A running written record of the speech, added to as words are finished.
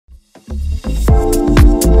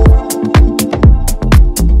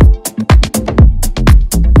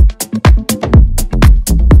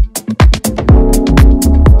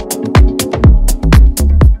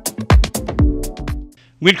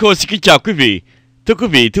Nguyên Khôi xin kính chào quý vị. Thưa quý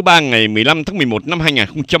vị, thứ Ba ngày 15 tháng 11 năm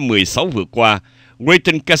 2016 vừa qua,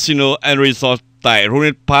 Graton Casino and Resort tại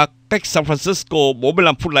Rohnert Park, cách San Francisco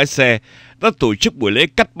 45 phút lái xe, đã tổ chức buổi lễ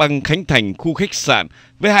cắt băng khánh thành khu khách sạn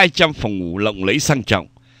với 200 phòng ngủ lộng lẫy sang trọng.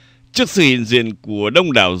 Trước sự hiện diện của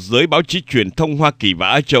đông đảo giới báo chí truyền thông Hoa Kỳ và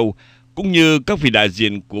Á Châu, cũng như các vị đại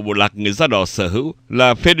diện của bộ lạc người da đỏ sở hữu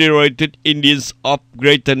là Federated Indians of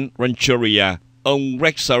Graton Rancheria, ông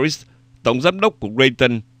Sarris, tổng giám đốc của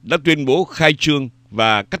Graton, đã tuyên bố khai trương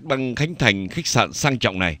và cắt băng khánh thành khách sạn sang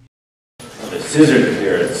trọng này.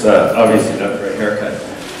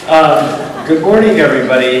 Good morning,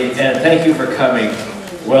 everybody, and thank you for coming.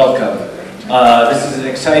 Welcome. This is an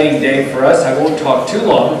exciting day for us. I won't talk too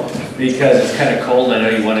long because it's kind of cold. I know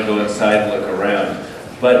you want to go inside and look around.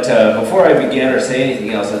 But before I begin or say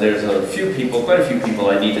anything else, there's a few people, quite a few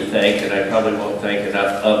people I need to thank, and I probably won't thank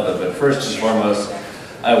enough of them. But first and foremost,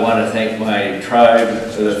 I want to thank my tribe,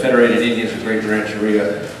 the Federated Indians of Graton Rancheria,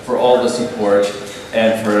 for all the support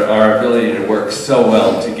and for our ability to work so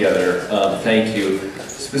well together. Thank you.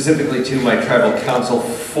 Specifically to my tribal council,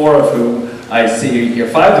 4 of whom I see here,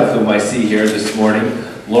 5 of whom I see here this morning: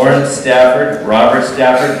 Lauren Stafford, Robert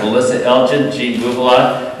Stafford, Melissa Elgin, Jean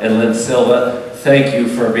Boubalon, and Lynn Silva. Thank you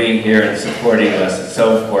for being here and supporting us. It's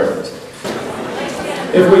so important.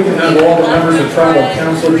 If we can have all the members of tribal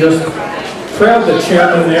council just grab the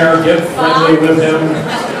chairman there, get friendly with him.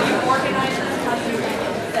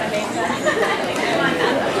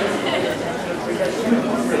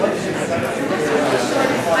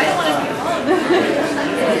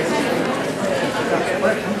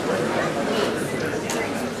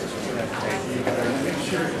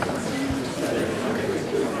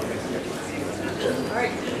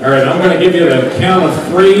 All right, I'm going to give you the count of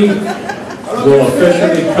 3. We'll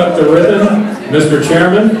officially cut the ribbon. Mr.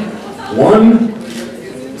 Chairman, 1,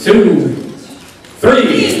 2,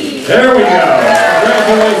 3. There we go.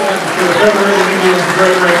 Congratulations to the Federated Indians of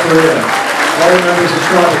Graton Resort. All the members of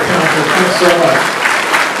tribal council, thanks so much.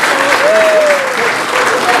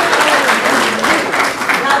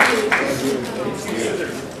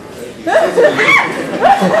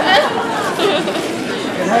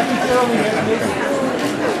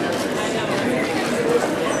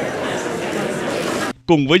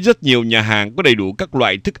 Cùng với rất nhiều nhà hàng có đầy đủ các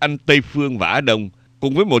loại thức ăn Tây Phương và Á Đông,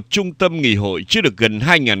 cùng với một trung tâm nghỉ hội chứa được gần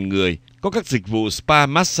 2.000 người, có các dịch vụ spa,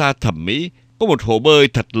 massage thẩm mỹ, có một hồ bơi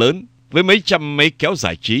thật lớn với mấy trăm máy kéo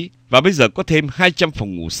giải trí, và bây giờ có thêm 200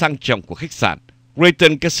 phòng ngủ sang trọng của khách sạn.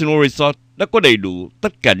 Graton Casino Resort đã có đầy đủ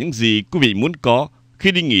tất cả những gì quý vị muốn có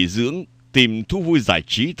khi đi nghỉ dưỡng, tìm thú vui giải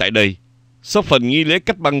trí tại đây. Sau phần nghi lễ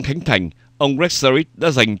cắt băng khánh thành, ông Sarris đã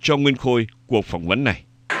dành cho Nguyên Khôi cuộc phỏng vấn này.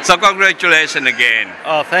 So congratulations again.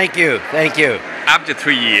 Oh, thank you. Thank you. After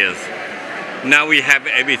 3 years, now we have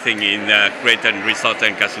everything in Graton Resort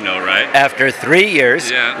and Casino, right? After 3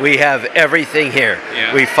 years, we have everything here.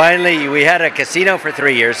 Yeah. We had a casino for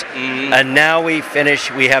 3 years, and now we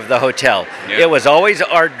have the hotel. Yeah. It was always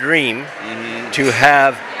our dream to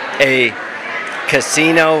have a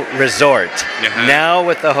casino resort. Now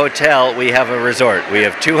with the hotel, we have a resort. We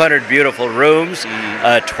have 200 beautiful rooms,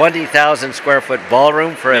 a 20,000 square foot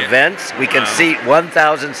ballroom for events. We can seat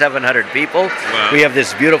 1,700 people. We have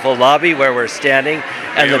this beautiful lobby where we're standing,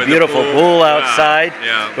 and the beautiful pool outside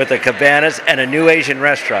with the cabanas, and a new Asian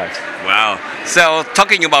restaurant. Wow. So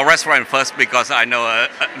talking about restaurant first, because I know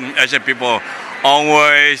Asian people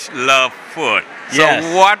always love food. So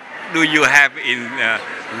what do you have in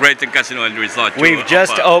Graton Casino and Resort? We've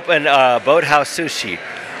just opened Boathouse Sushi,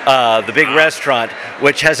 the big restaurant,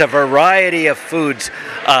 which has a variety of foods,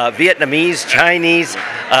 Vietnamese, Chinese,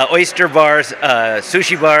 oyster bars,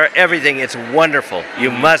 sushi bar, everything. It's wonderful. You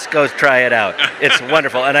must go try it out. It's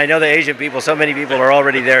wonderful. And I know the Asian people, so many people are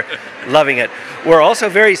already there loving it. We're also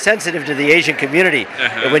very sensitive to the Asian community.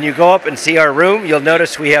 When you go up and see our room, you'll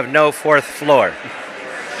notice we have no 4th floor.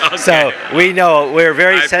 Okay. So we know we're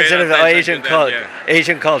very sensitive to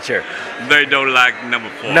Asian culture. They don't like number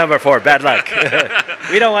 4. Number 4, bad luck.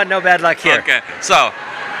 We don't want no bad luck here. Okay. So,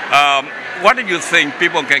 what do you think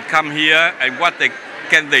people can come here, and what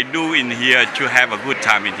can they do in here to have a good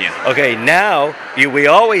time in here? Okay, now we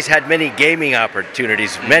always had many gaming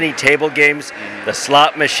opportunities, many table games, the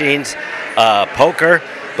slot machines, poker.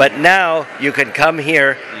 But now you can come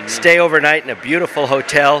here, stay overnight in a beautiful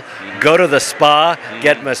hotel, go to the spa,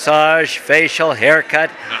 get massage, facial, haircut,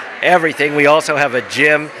 everything. We also have a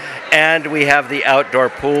gym, and we have the outdoor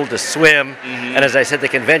pool to swim, and as I said, the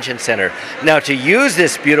convention center. Now, to use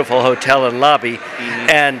this beautiful hotel and lobby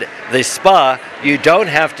and the spa, you don't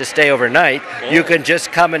have to stay overnight. You can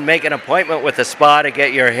just come and make an appointment with the spa to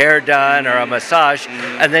get your hair done or a massage,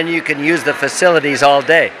 and then you can use the facilities all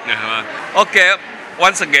day. Okay,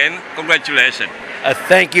 once again, congratulations.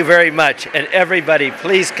 Thank you very much, and everybody,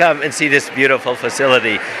 please come and see this beautiful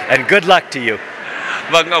facility, and good luck to you.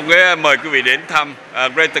 Vâng, ông ấy mời quý vị đến thăm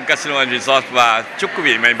Graton Casino and Resort và chúc quý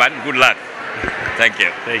vị may mắn, good luck. Thank you.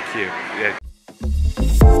 Thank you. Good.